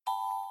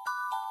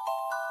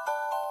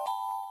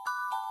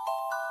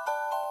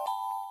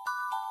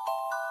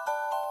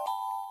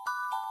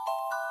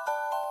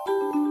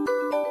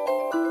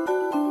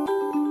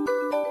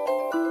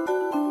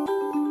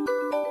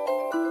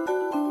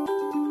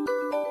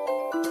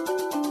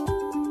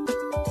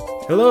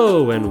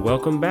Hello, and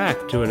welcome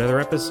back to another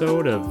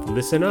episode of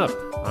Listen Up.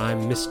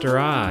 I'm Mr.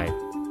 I.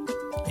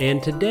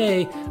 And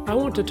today, I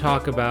want to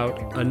talk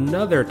about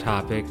another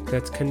topic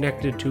that's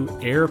connected to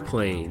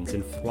airplanes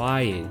and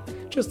flying.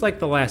 Just like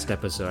the last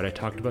episode, I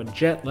talked about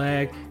jet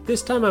lag.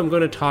 This time, I'm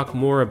going to talk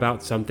more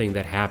about something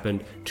that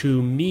happened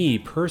to me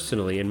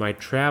personally in my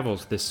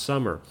travels this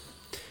summer.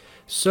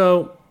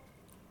 So,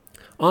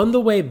 on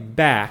the way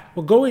back,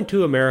 going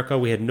to America,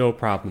 we had no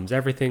problems.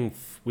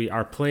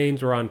 Our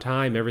planes were on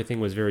time. Everything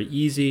was very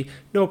easy.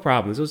 No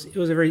problems. It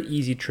was a very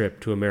easy trip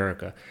to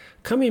America.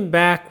 Coming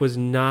back was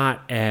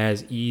not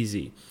as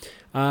easy.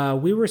 The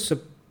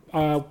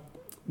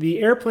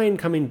airplane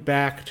coming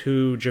back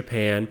to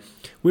Japan,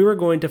 we were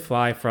going to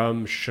fly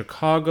from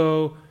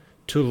Chicago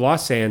to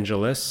Los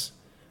Angeles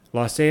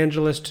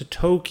to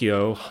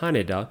Tokyo,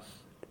 Haneda,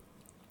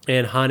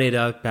 and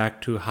Haneda back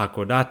to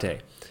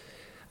Hakodate.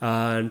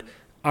 And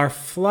our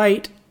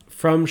flight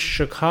from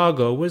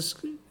Chicago was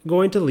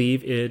going to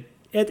leave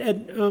at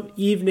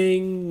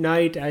evening,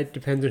 night. It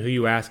depends on who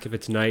you ask if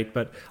it's night,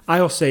 but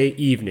I'll say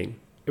evening.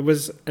 It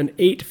was an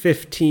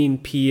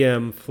 8:15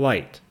 p.m.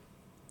 flight.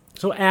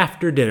 So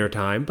after dinner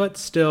time, but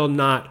still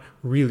not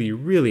really,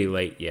 really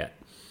late yet.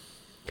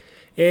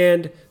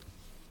 And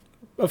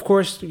of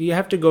course, you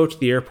have to go to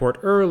the airport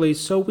early,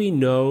 so we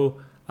knew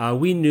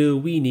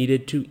we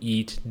needed to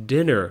eat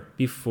dinner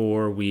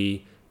before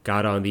we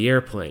got on the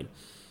airplane.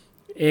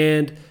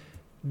 And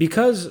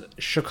because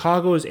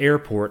Chicago's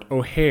airport,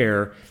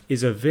 O'Hare,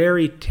 is a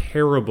very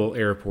terrible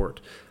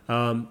airport.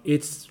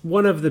 It's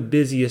one of the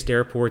busiest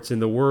airports in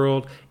the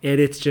world, and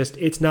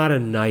it's not a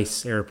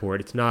nice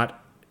airport.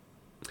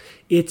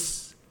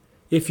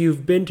 If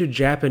you've been to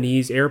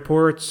Japanese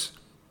airports,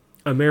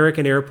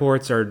 American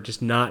airports are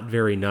just not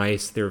very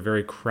nice. They're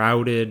very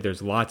crowded.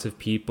 There's lots of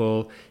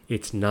people.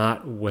 It's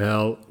not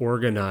well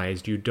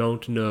organized. You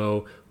don't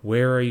know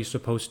where are you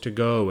supposed to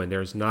go, and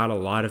there's not a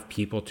lot of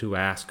people to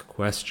ask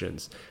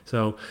questions.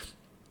 So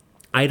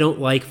I don't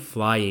like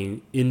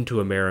flying into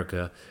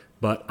America,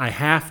 but I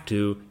have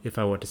to if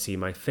I want to see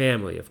my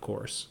family, of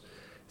course.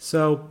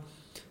 So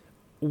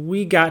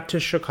we got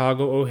to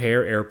Chicago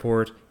O'Hare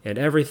Airport, and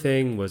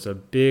everything was a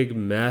big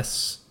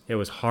mess. It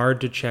was hard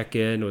to check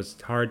in. It was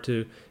hard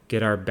to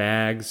get our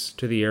bags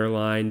to the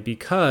airline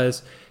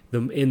because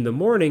in the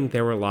morning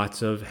there were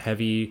lots of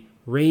heavy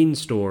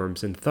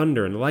rainstorms and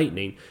thunder and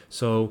lightning.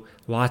 So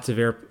lots of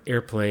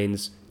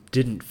airplanes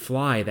didn't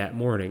fly that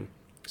morning.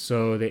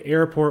 So the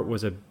airport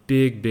was a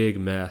big, big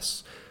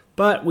mess.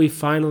 But we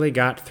finally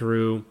got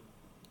through,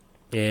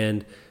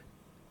 and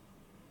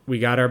we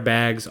got our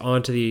bags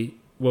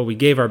we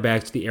gave our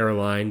bags to the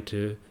airline,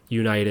 to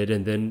United,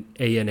 and then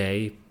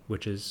ANA,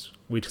 which is,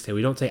 we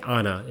don't say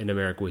ANA in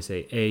America, we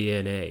say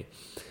ANA.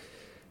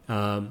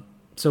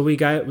 So we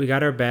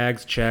got our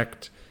bags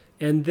checked,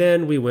 and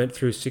then we went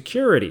through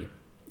security,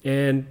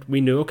 and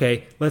we knew,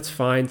 okay, let's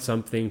find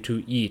something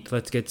to eat.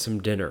 Let's get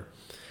some dinner.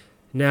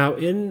 Now,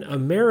 in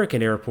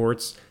American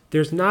airports,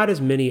 there's not as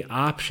many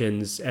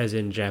options as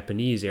in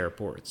Japanese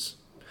airports,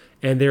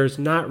 and there's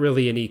not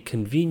really any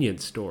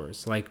convenience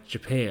stores like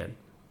Japan.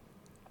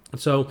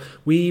 So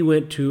we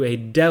went to a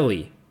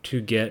deli to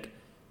get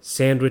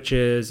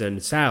sandwiches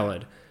and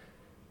salad.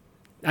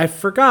 I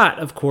forgot,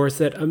 of course,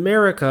 that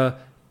America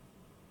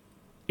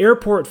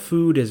airport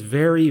food is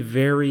very,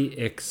 very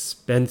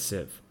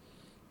expensive.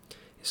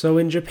 So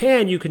in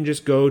Japan, you can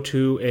just go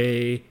to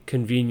a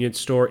convenience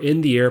store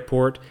in the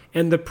airport,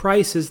 and the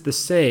price is the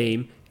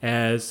same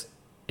as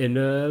in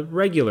a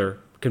regular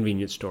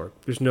convenience store.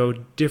 There's no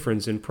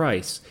difference in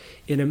price.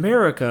 In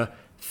America,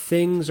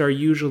 things are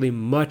usually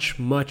much,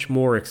 much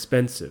more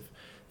expensive.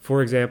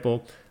 For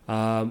example,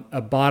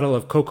 a bottle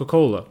of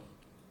Coca-Cola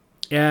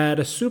at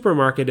a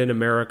supermarket in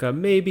America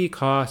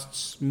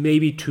costs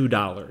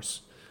 $2.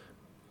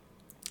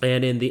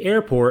 And in the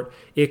airport,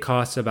 it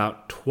costs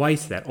about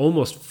twice that,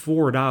 almost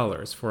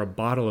 $4 for a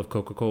bottle of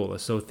Coca-Cola.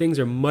 So things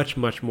are much,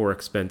 much more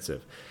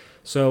expensive.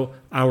 So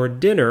our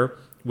dinner,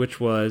 which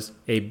was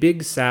a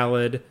big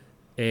salad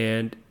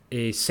and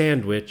a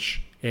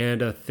sandwich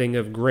and a thing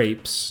of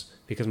grapes,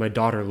 because my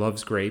daughter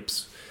loves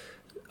grapes,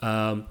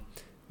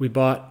 we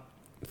bought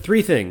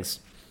 3 things.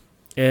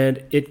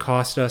 And it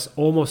cost us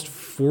almost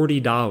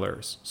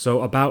 $40.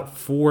 So about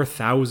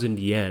 4,000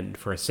 yen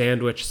for a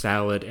sandwich,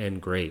 salad,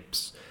 and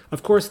grapes.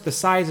 Of course, the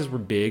sizes were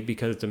big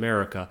because it's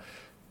America,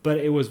 but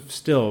it was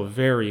still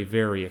very,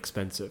 very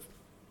expensive.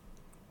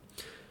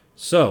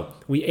 So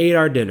we ate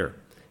our dinner,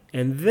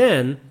 and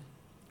then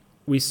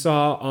we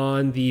saw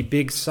on the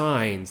big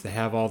signs that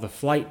have all the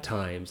flight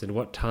times and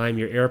what time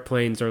your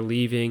airplanes are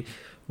leaving,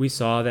 we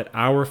saw that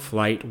our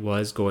flight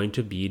was going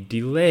to be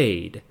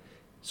delayed.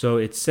 So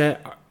it said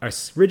our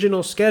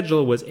original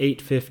schedule was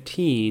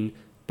 8:15,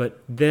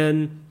 but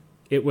then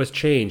it was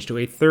changed to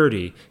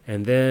 8:30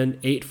 and then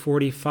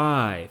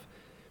 8:45.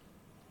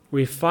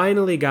 We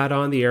finally got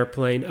on the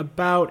airplane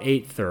about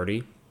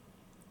 8:30,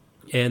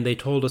 and they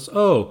told us,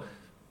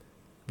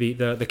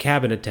 the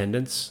cabin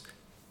attendants,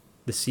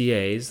 the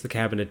CAs, the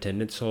cabin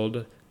attendants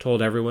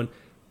told everyone,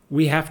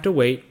 we have to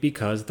wait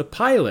because the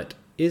pilot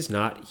is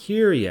not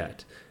here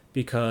yet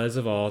because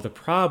of all the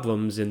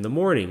problems in the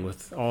morning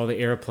with all the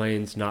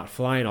airplanes not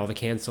flying, all the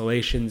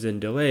cancellations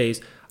and delays.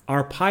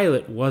 Our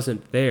pilot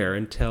wasn't there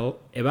until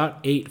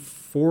about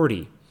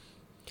 8:40.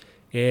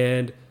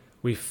 And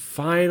we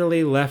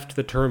finally left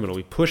the terminal.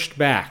 We pushed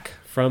back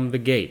from the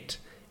gate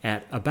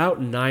at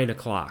about 9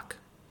 o'clock.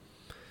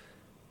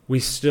 We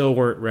still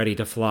weren't ready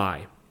to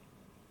fly.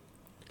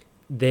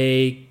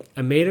 They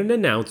made an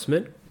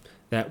announcement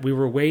that we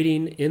were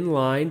waiting in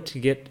line to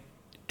get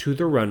to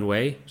the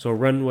runway. So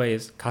runway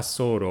is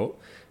kasoro.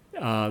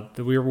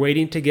 We were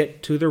waiting to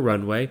get to the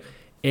runway,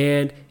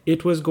 and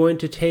it was going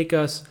to take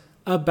us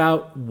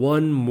about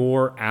 1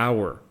 more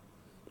hour.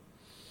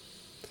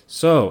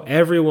 So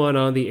everyone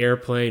on the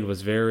airplane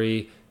was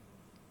very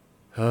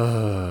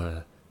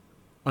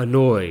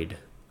annoyed.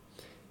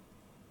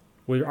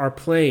 Our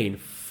plane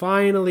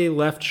finally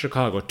left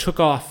Chicago, took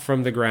off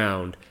from the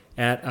ground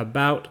at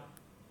about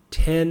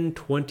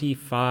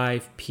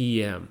 10:25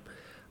 p.m.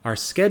 Our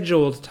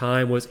scheduled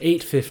time was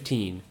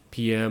 8:15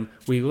 p.m.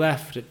 We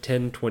left at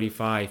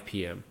 10:25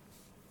 p.m.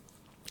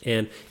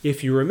 And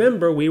if you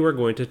remember, we were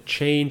going to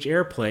change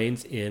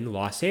airplanes in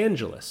Los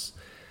Angeles.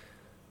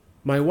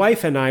 My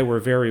wife and I were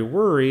very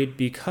worried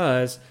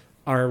because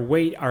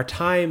our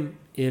time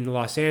in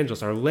Los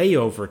Angeles, our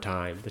layover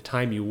time, the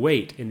time you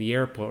wait in the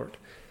airport,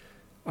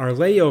 our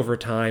layover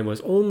time was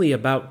only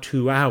about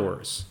 2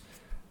 hours.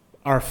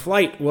 Our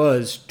flight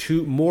was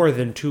more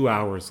than 2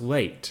 hours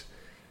late.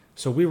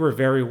 So we were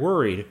very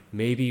worried.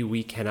 Maybe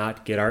we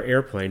cannot get our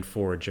airplane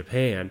for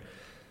Japan.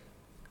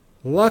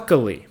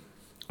 Luckily,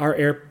 our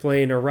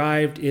airplane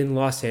arrived in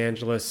Los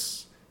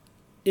Angeles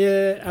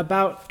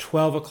about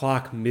 12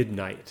 o'clock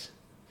midnight.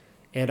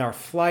 And our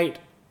flight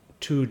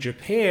to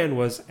Japan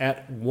was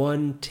at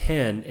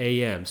 1:10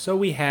 a.m. So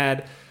we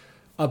had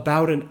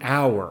about an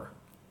hour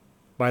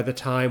by the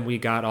time we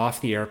got off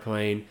the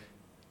airplane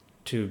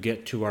to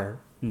get to our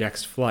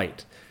next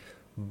flight.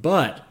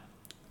 But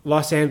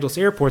Los Angeles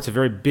Airport's a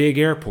very big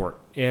airport,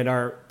 and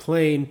our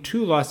plane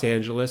to Los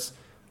Angeles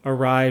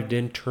arrived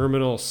in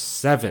Terminal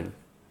 7.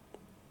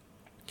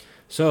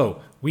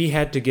 So we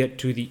had to get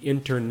to the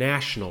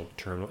international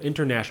terminal,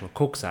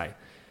 Kokusai,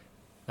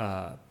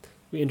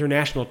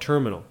 international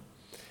terminal.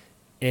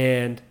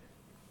 And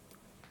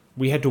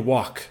we had to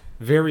walk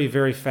very,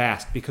 very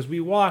fast because we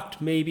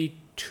walked maybe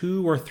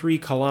 2 or 3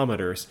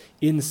 kilometers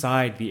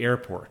inside the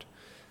airport.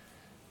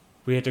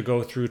 We had to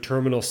go through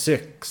Terminal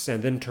 6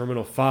 and then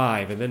Terminal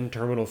 5 and then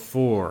Terminal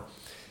 4.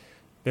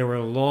 There were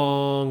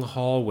long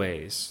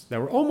hallways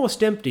that were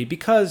almost empty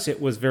because it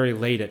was very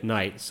late at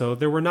night, so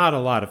there were not a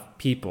lot of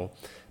people.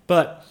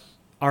 But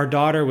our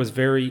daughter was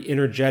very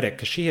energetic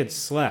because she had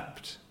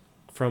slept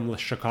from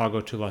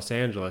Chicago to Los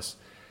Angeles.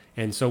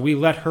 And so we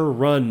let her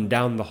run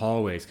down the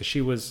hallways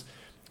because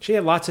she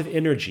had lots of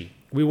energy.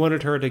 We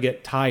wanted her to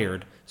get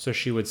tired so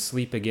she would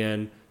sleep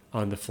again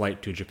on the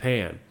flight to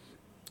Japan.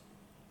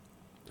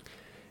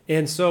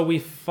 And so we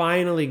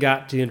finally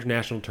got to the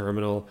international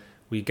terminal.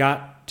 We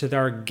got to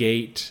our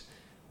gate.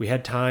 We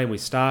had time. We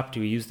stopped.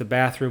 We used the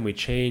bathroom. We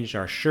changed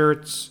our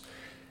shirts.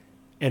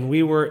 And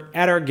we were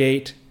at our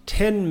gate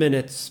 10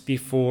 minutes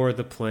before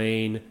the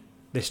plane.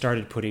 They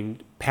started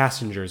putting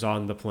passengers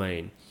on the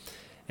plane.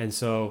 And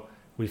so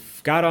we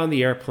got on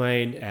the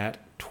airplane at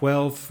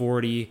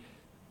 12:40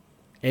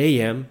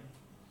 a.m.,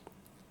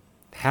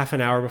 half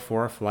an hour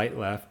before our flight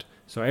left.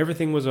 So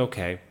everything was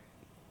okay.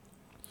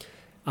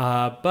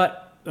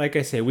 But like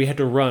I say, we had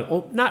to run.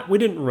 We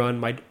didn't run.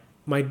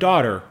 My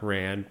daughter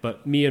ran,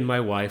 but me and my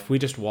wife, we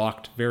just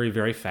walked very,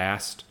 very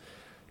fast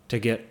to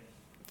get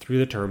through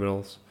the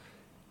terminals.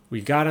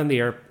 We got on the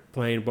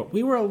airplane, but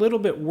we were a little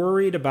bit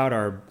worried about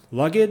our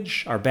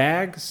luggage, our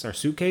bags, our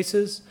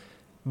suitcases.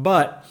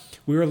 But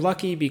we were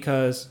lucky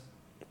because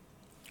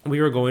we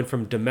were going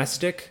from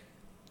domestic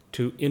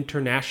to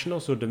international.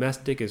 So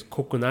domestic is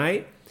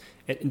kokunai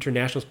and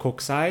international is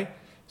kokusai.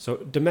 So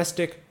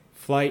domestic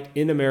flight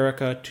in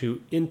America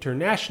to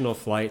international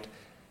flight,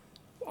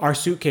 our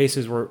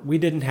suitcases we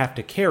didn't have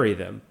to carry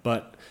them,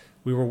 but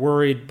we were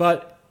worried.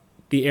 But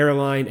the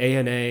airline,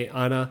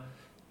 ANA,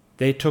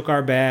 they took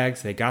our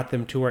bags, they got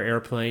them to our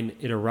airplane.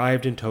 It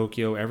arrived in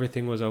Tokyo,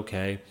 everything was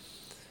okay.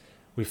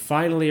 We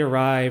finally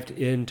arrived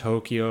in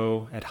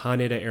Tokyo at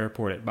Haneda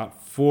Airport at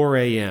about 4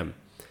 a.m.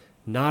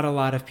 Not a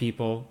lot of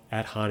people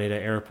at Haneda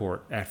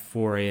Airport at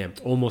 4 a.m.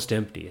 It's almost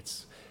empty.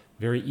 It's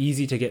very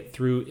easy to get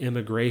through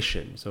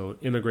immigration. So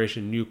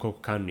immigration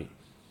Nyukoku.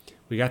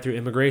 We got through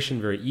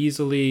immigration very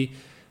easily.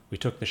 We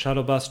took the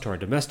shuttle bus to our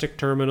domestic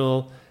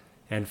terminal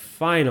and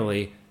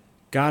finally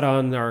got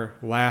on our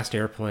last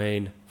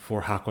airplane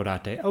for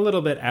Hakodate a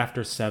little bit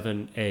after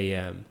 7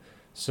 a.m.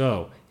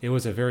 So it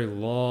was a very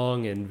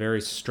long and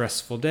very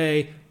stressful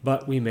day,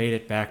 but we made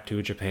it back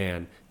to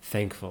Japan,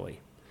 thankfully.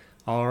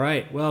 All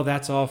right, well,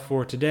 that's all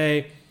for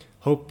today.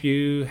 Hope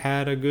you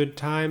had a good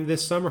time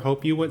this summer.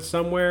 Hope you went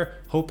somewhere.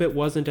 Hope it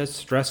wasn't as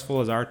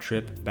stressful as our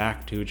trip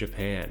back to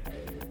Japan.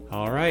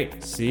 All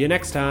right, see you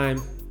next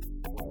time.